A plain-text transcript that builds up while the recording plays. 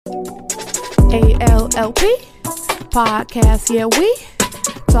ALLP podcast, yeah, we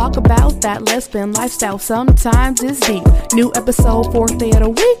talk about that lesbian lifestyle. Sometimes it's deep. New episode, 4th day of the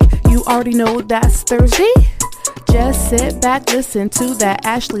week. You already know that's Thursday. Just sit back, listen to that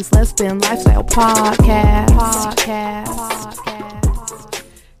Ashley's Lesbian Lifestyle podcast.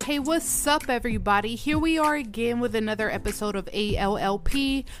 Hey, what's up, everybody? Here we are again with another episode of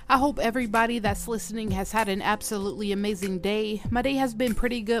ALLP. I hope everybody that's listening has had an absolutely amazing day. My day has been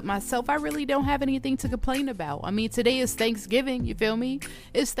pretty good myself. I really don't have anything to complain about. I mean, today is Thanksgiving, you feel me?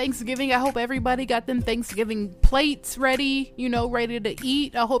 It's Thanksgiving. I hope everybody got them Thanksgiving plates ready, ready to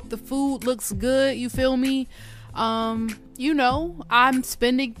eat. I hope the food looks good, you feel me? I'm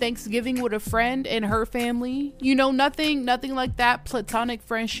spending Thanksgiving with a friend and her family, nothing like that platonic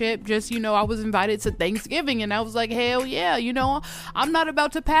friendship. Just, I was invited to Thanksgiving and I was like, hell yeah, I'm not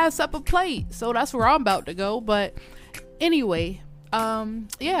about to pass up a plate. So that's where I'm about to go. But anyway,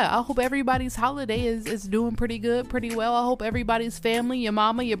 I hope everybody's holiday is doing pretty good, pretty well. I hope everybody's family, your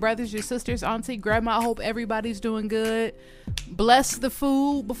mama, your brothers, your sisters, auntie, grandma, I hope everybody's doing good. Bless the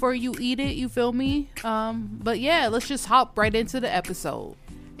food before you eat it, you feel me? But yeah, let's just hop right into the episode.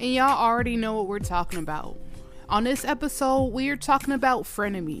 And y'all already know what we're talking about. On this episode, we are talking about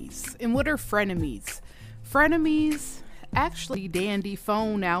frenemies. And what are frenemies? Frenemies, actually, dandy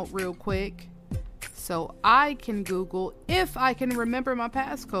phone out real quick so I can Google if I can remember my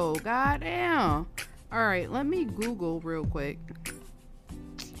passcode. Goddamn. All right, let me Google real quick.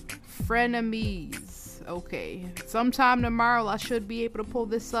 Frenemies. Okay, sometime tomorrow I should be able to pull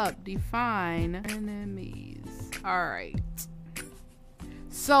this up. Define frenemies. All right.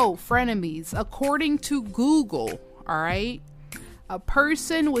 So, frenemies, according to Google, all right, a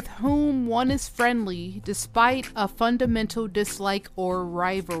person with whom one is friendly despite a fundamental dislike or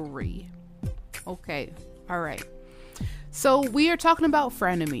rivalry. Okay, all right. So we are talking about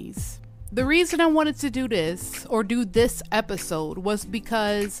frenemies. The reason I wanted to do this episode was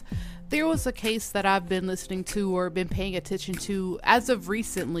because there was a case that I've been listening to or been paying attention to as of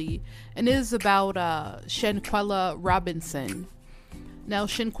recently, and it is about Shanquella Robinson. Now,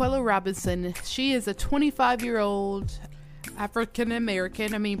 Shanquella Robinson, she is a 25-year-old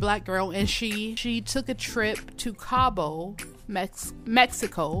African-American, black girl, and she took a trip to Cabo,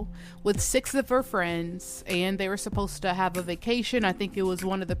 Mexico with 6 of her friends, and they were supposed to have a vacation. I think it was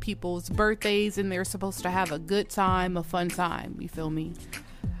one of the people's birthdays, and they were supposed to have a good time, a fun time, you feel me?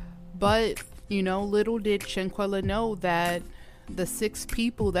 But, little did Shanquella know that the 6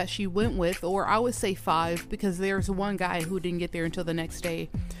 people that she went with, or I would say 5, because there's one guy who didn't get there until the next day.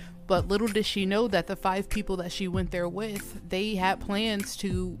 But little did she know that the 5 people that she went there with, they had plans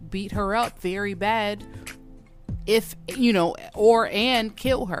to beat her up very bad, and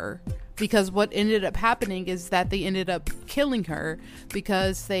kill her. Because what ended up happening is that they ended up killing her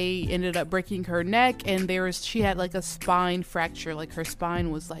because they ended up breaking her neck, and she had like a spine fracture, like her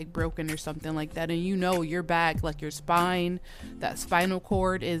spine was like broken or something like that. And your back, like your spine, that spinal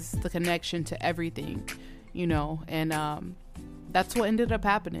cord is the connection to everything, and that's what ended up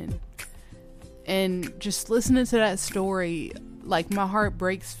happening. And just listening to that story, like, my heart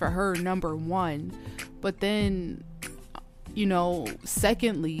breaks for her, number one. But then,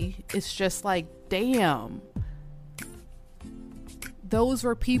 secondly, it's just like, damn, those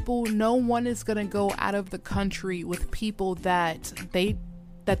were people. No one is gonna go out of the country with people that they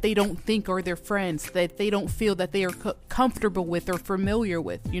don't think are their friends, that they don't feel that they are comfortable with or familiar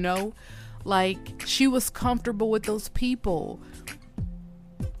with, like, she was comfortable with those people.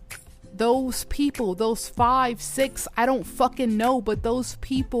 Those people, those 5, 6, I don't fucking know, but those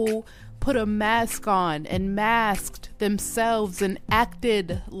people put a mask on and masked themselves and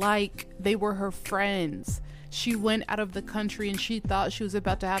acted like they were her friends. She went out of the country and she thought she was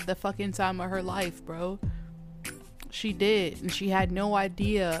about to have the fucking time of her life, bro. She did, and she had no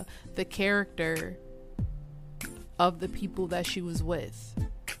idea the character of the people that she was with.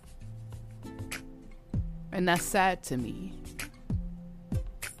 And that's sad to me.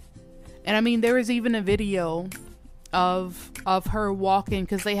 And there was even a video of her walking,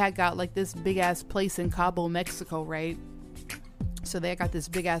 because they had got like this big ass place in Cabo, Mexico, right? So they got this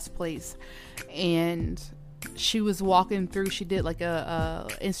big ass place, and she was walking through. She did like a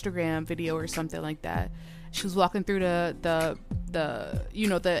Instagram video or something like that. She was walking through the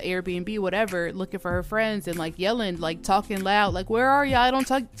Airbnb, whatever, looking for her friends and like yelling, like talking loud, like, where are y'all? I don't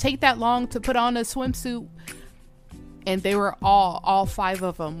take that long to put on a swimsuit. And they were all 5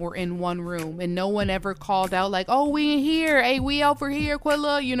 of them were in one room, and no one ever called out like, oh, we in here, hey, we over here,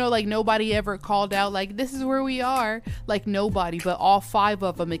 Quilla, like nobody ever called out like, this is where we are, like nobody. But all 5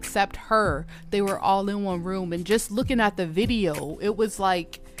 of them except her, they were all in one room. And just looking at the video, it was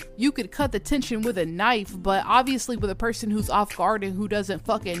like, you could cut the tension with a knife, but obviously with a person who's off guard and who doesn't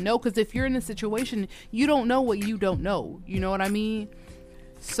fucking know, because if you're in a situation, you don't know what you don't know. You know what I mean?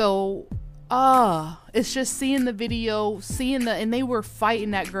 So, it's just seeing the video, and they were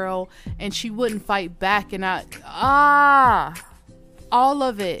fighting that girl, and she wouldn't fight back, and all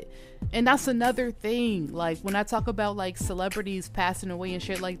of it. And that's another thing, like when I talk about like celebrities passing away and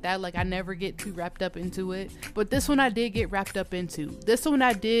shit like that, like I never get too wrapped up into it, but this one I did get wrapped up into.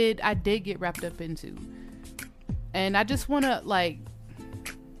 And I just want to, like,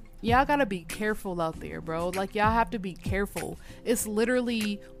 y'all gotta be careful out there, bro. Like, y'all have to be careful. It's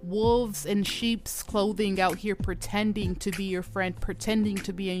literally wolves in sheep's clothing out here pretending to be your friend, pretending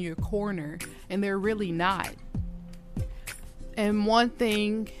to be in your corner, and they're really not. And one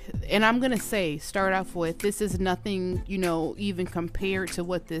thing, and I'm going to start off with, this is nothing, you know, even compared to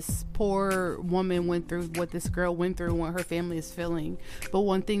what this poor woman went through, what this girl went through, what her family is feeling. But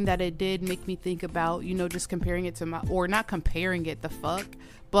one thing that it did make me think about, you know, just comparing it to or not comparing it,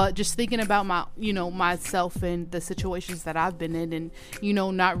 but just thinking about myself and the situations that I've been in, and, you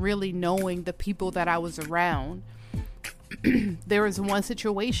know, not really knowing the people that I was around. There was one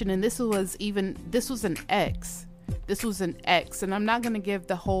situation, and this was an ex. And I'm not going to give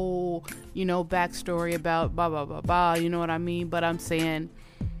the whole, you know, backstory about blah, blah, blah, blah, you know what I mean? But I'm saying,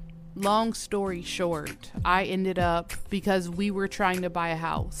 long story short, I ended up, because we were trying to buy a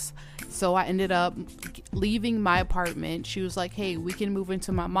house, so I ended up leaving my apartment. She was like, hey, we can move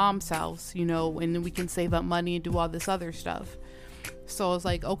into my mom's house, you know, and then we can save up money and do all this other stuff. So I was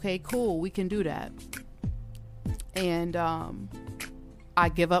like, okay, cool, we can do that. And, I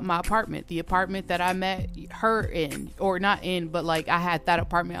give up my apartment, the apartment that I met her in, or not in, but like I had that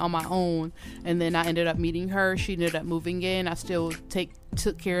apartment on my own, and then I ended up meeting her. She ended up moving in. I still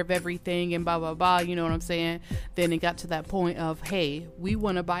took care of everything and blah, blah, blah, you know what I'm saying? Then it got to that point of, hey, we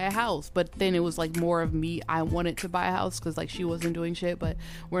want to buy a house. But then it was like more of me, I wanted to buy a house because like she wasn't doing shit, but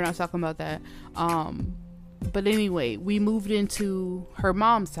we're not talking about that. But anyway, we moved into her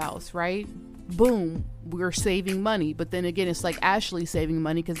mom's house, right? Boom, we're saving money. But then again, it's like Ashley saving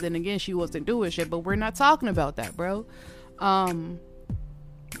money, because then again, she wasn't doing shit. But we're not talking about that, bro. And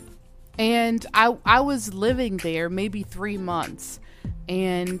I was living there maybe 3 months,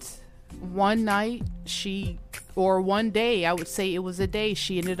 and one day, I would say it was a day,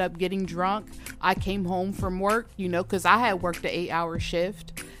 she ended up getting drunk. I came home from work, you know, because I had worked an 8-hour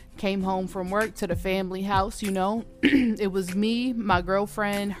shift. Came home from work to the family house, you know. It was me, my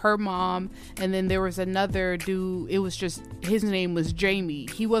girlfriend, her mom, and then there was another dude. It was just, his name was Jamie.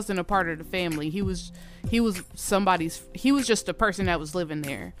 He wasn't a part of the family. He was just a person that was living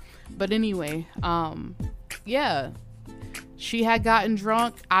there. But anyway, yeah, she had gotten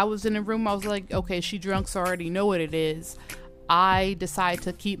drunk. I was in the room. I was like, okay, she drunk, so I already know what it is. I decided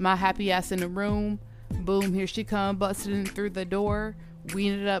to keep my happy ass in the room. Boom, here she come, busting in through the door. We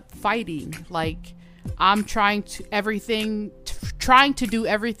ended up fighting. Like, I'm trying to do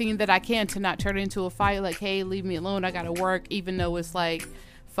everything that I can to not turn it into a fight. Like, hey, leave me alone, I gotta work, even though it's like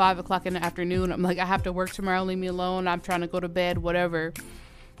 5 o'clock in the afternoon. I'm like, I have to work tomorrow, leave me alone, I'm trying to go to bed, whatever.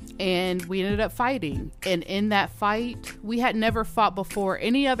 And we ended up fighting. And in that fight, we had never fought before.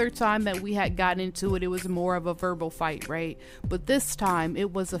 Any other time that we had gotten into it, it was more of a verbal fight, right? But this time,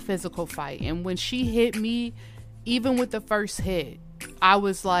 it was a physical fight. And when she hit me, even with the first hit, I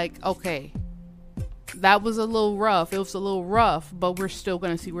was like, okay, that was a little rough. It was a little rough, but we're still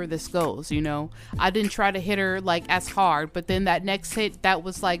going to see where this goes, you know? I didn't try to hit her like as hard, but then that next hit, that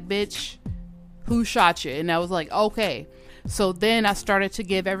was like, bitch, who shot you? And I was like, okay. So then I started to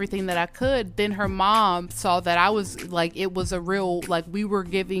give everything that I could. Then her mom saw that I was like, it was a real, like, we were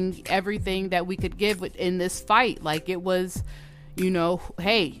giving everything that we could give in this fight. Like, it was, you know,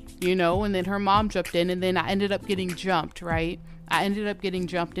 hey, you know, and then her mom jumped in, and then I ended up getting jumped, right?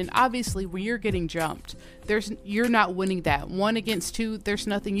 And obviously when you're getting jumped, you're not winning that. 1 against 2, there's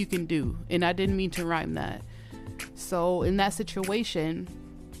nothing you can do. And I didn't mean to rhyme that. So in that situation,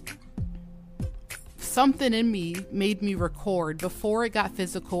 something in me made me record. Before it got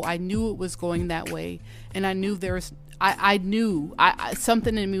physical, I knew it was going that way. And I knew I knew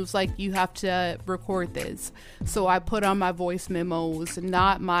something in me was like, you have to record this. So I put on my voice memos,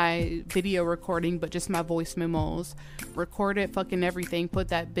 not my video recording, but just my voice memos, recorded fucking everything, put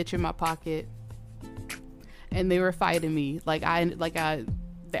that bitch in my pocket. And they were fighting me.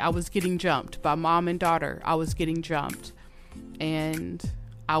 I was getting jumped by mom and daughter. I was getting jumped, and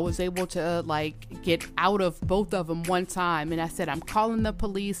I was able to like get out of both of them one time. And I said, I'm calling the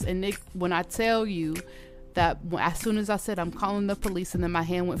police. And Nick, when I tell you that as soon as I said I'm calling the police, and then my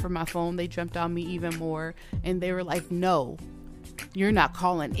hand went for my phone, they jumped on me even more, and they were like, no, You're not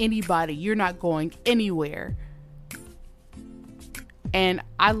calling anybody. You're not going anywhere. And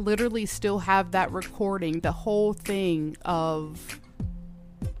I literally still have that recording, the whole thing of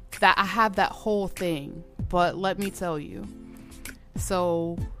that. I have that whole thing. But let me tell you.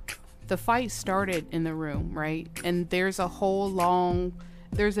 So the fight started in the room, right? And there's a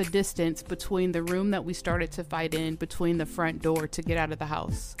distance between the room that we started to fight in, between the front door to get out of the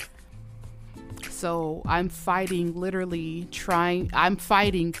house. So I'm fighting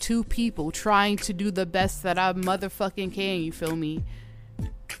two people trying to do the best that I motherfucking can, you feel me?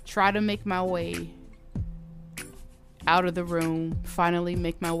 Try to make my way out of the room, finally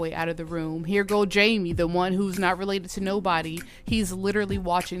make my way out of the room. Here go Jamie, the one who's not related to nobody. He's literally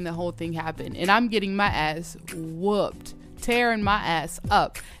watching the whole thing happen. And I'm getting my ass whooped, tearing my ass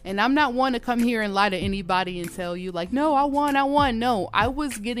up. And I'm not one to come here and lie to anybody and tell you like, no, I won. No, I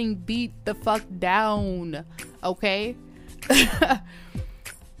was getting beat the fuck down. Okay?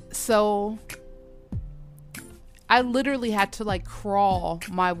 So I literally had to like crawl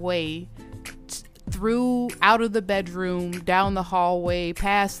my way out of the bedroom, down the hallway,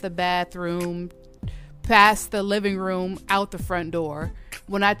 past the bathroom, past the living room, out the front door.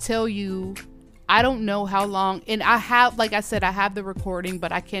 When I tell you, I don't know how long, and I have, like I said, I have the recording,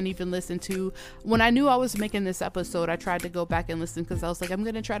 but I can't even listen to. When I knew I was making this episode, I tried to go back and listen because I was like, I'm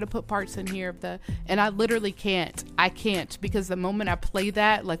going to try to put parts in here and I literally can't. I can't, because the moment I play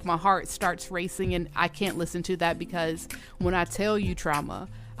that, like my heart starts racing and I can't listen to that, because when I tell you, Trauma,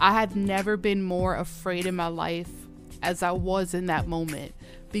 I had never been more afraid in my life as I was in that moment.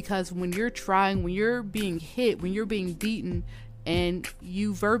 Because when you're being hit, when you're being beaten, and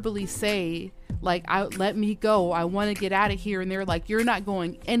you verbally say, like, let me go, I want to get out of here, and they're like, you're not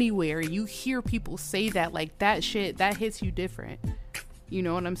going anywhere. You hear people say that, like, that shit, that hits you different. You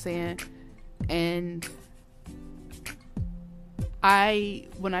know what I'm saying? And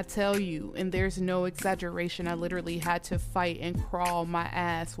when I tell you, and there's no exaggeration, I literally had to fight and crawl my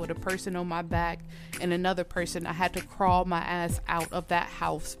ass with a person on my back and another person. I had to crawl my ass out of that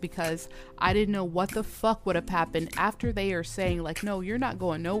house because I didn't know what the fuck would have happened after they are saying like, no, you're not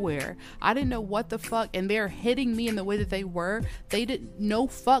going nowhere. I didn't know what the fuck, and they're hitting me in the way that they were. No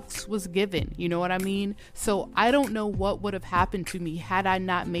fucks was given. You know what I mean? So I don't know what would have happened to me had I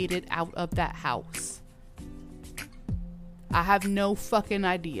not made it out of that house. I have no fucking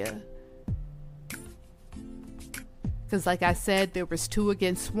idea. Because like I said, there was 2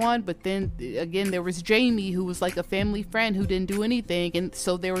 against 1, but then again, there was Jamie, who was like a family friend who didn't do anything. And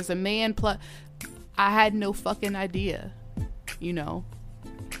so there was a man plus. I had no fucking idea, you know.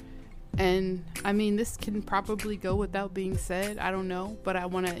 And I mean, this can probably go without being said. I don't know, but I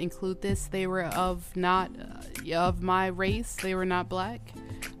want to include this. They were of my race. They were not black.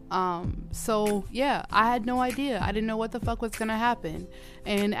 So yeah, I had no idea. I didn't know what the fuck was gonna happen.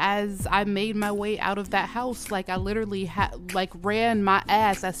 And as I made my way out of that house, like I literally ran my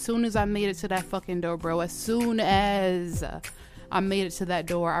ass as soon as I made it to that fucking door, bro. As soon as I made it to that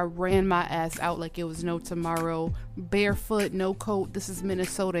door, I ran my ass out like it was no tomorrow, barefoot, no coat. This is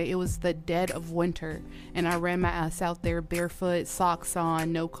Minnesota. It was the dead of winter, and I ran my ass out there barefoot, socks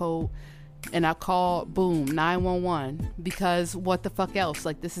on, no coat. And I called, boom, 911, because what the fuck else?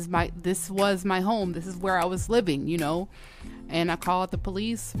 Like, this was my home. This is where I was living, you know? And I called the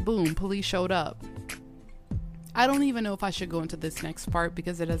police, boom, police showed up. I don't even know if I should go into this next part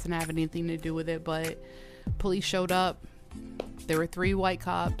because it doesn't have anything to do with it, but police showed up. There were 3 white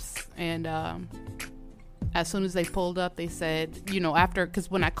cops, and as soon as they pulled up, they said, you know,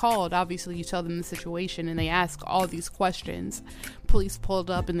 because when I called, obviously you tell them the situation and they ask all these questions. Police pulled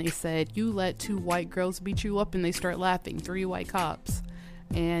up and they said, you let 2 white girls beat you up, and they start laughing. 3 white cops.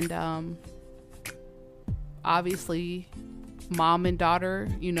 And obviously mom and daughter,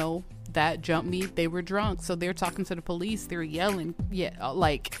 you know, that jumped me. They were drunk, so they're talking to the police. They're yelling,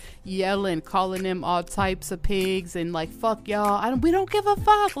 calling them all types of pigs and like, fuck y'all, we don't give a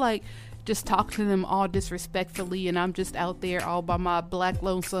fuck, like just talk to them all disrespectfully. And I'm just out there all by my black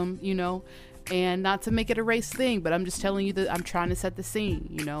lonesome, you know. And not to make it a race thing, but I'm just telling you that I'm trying to set the scene,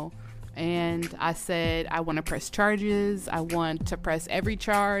 you know. And I said, I want to press charges. I want to press every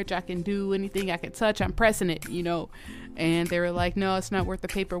charge I can do. Anything I can touch, I'm pressing it, you know. And they were like, no, it's not worth the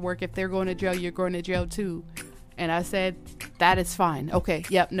paperwork. If they're going to jail, you're going to jail too. And I said, that is fine. Okay,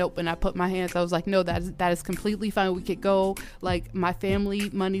 yep, nope. And I put my hands, I was like, no, that is completely fine. We could go. Like, my family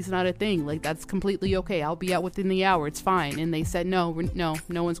money's not a thing. Like, that's completely okay. I'll be out within the hour. It's fine. And they said, no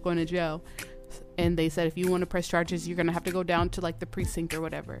one's going to jail. And they said, if you want to press charges, you're going to have to go down to like the precinct or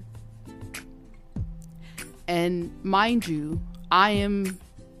whatever. And mind you, I am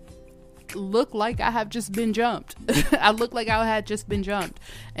look like I have just been jumped. I look like I had just been jumped,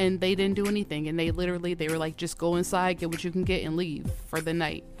 and they didn't do anything. And they were like, just go inside, get what you can get, and leave for the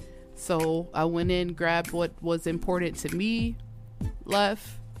night. So I went in, grabbed what was important to me, left,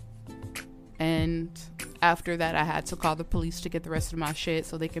 and after that I had to call the police to get the rest of my shit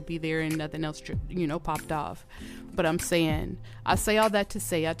so they could be there and nothing else, popped off. But I say all that to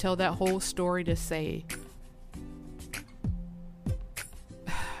say, I tell that whole story to say,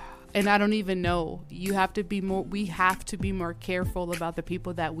 and I don't even know, we have to be more careful about the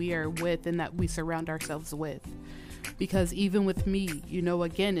people that we are with and that we surround ourselves with. Because even with me,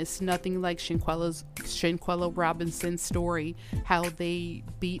 again, it's nothing like Shanquella Robinson's story, how they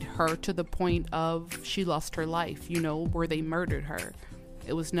beat her to the point of she lost her life, where they murdered her.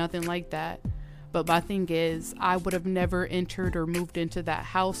 It was nothing like that. But my thing is, I would have never entered or moved into that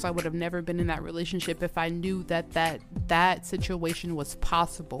house. I would have never been in that relationship if I knew that situation was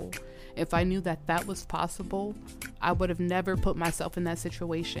possible. If I knew that was possible, I would have never put myself in that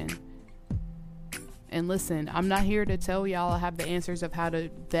situation. And listen, I'm not here to tell y'all I have the answers of how to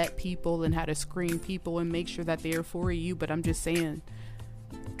vet people and how to screen people and make sure that they are for you, but I'm just saying,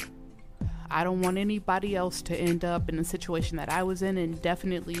 I don't want anybody else to end up in a situation that I was in, and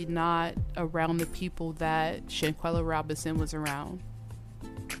definitely not around the people that Shanquella Robinson was around.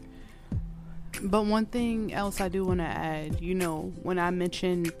 But one thing else I do want to add, when I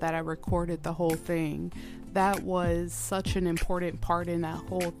mentioned that I recorded the whole thing, that was such an important part in that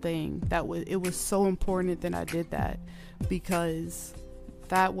whole thing. It was so important that I did that, because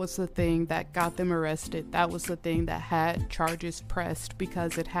that was the thing that got them arrested. That was the thing that had charges pressed,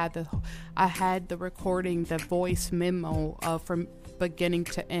 because I had the recording, the voice memo from beginning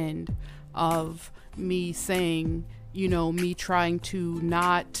to end of me saying, me trying to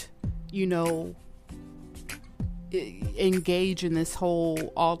not, engage in this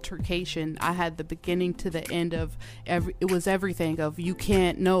whole altercation. I had the beginning to the end of it was everything of, you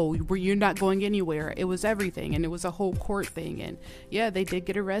can't, no, you're not going anywhere. It was everything, and it was a whole court thing. And yeah, they did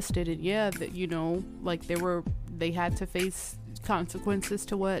get arrested, and yeah, that they had to face consequences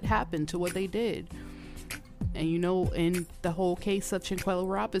to what happened, to what they did. And in the whole case of Shanquella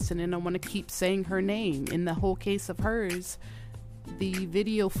Robinson, and I want to keep saying her name, in the whole case of hers, the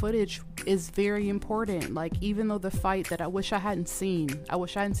video footage is very important. Like, even though the fight that I wish I hadn't seen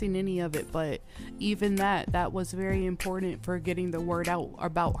any of it, but even that was very important for getting the word out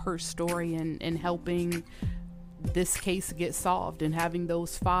about her story and helping this case get solved, and having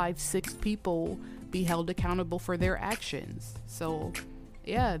those 5-6 people be held accountable for their actions. So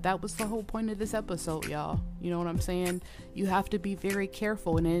yeah, that was the whole point of this episode, y'all. You know what I'm saying? You have to be very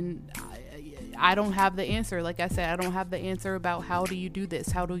careful. And then I don't have the answer. Like I said, I don't have the answer about how do you do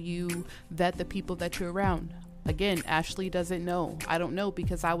this? How do you vet the people that you're around? Again, Ashley doesn't know. I don't know,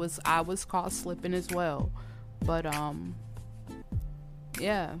 because I was caught slipping as well. But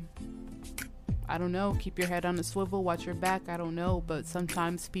yeah, I don't know. Keep your head on a swivel, watch your back. I don't know, but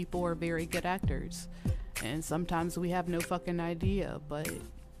sometimes people are very good actors, and sometimes we have no fucking idea. But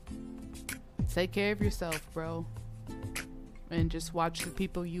take care of yourself, bro, and just watch the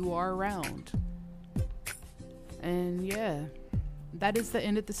people you are around. And yeah, that is the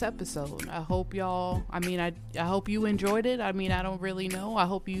end of this episode. I hope y'all, I hope you enjoyed it. I don't really know. I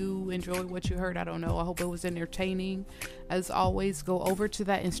hope you enjoyed what you heard. I don't know. I hope it was entertaining. As always, go over to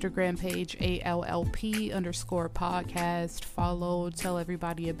that Instagram page, ALLP_podcast. Follow, tell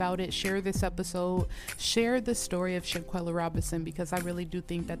everybody about it. Share this episode. Share the story of Shanquella Robinson, because I really do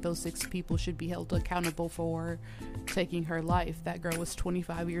think that those 6 people should be held accountable for taking her life. That girl was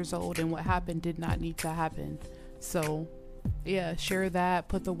 25 years old, and what happened did not need to happen. So yeah, share that,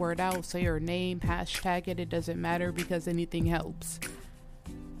 put the word out, say her name, hashtag it doesn't matter, because anything helps.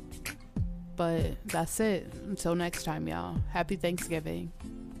 But that's it. Until next time, y'all. Happy Thanksgiving.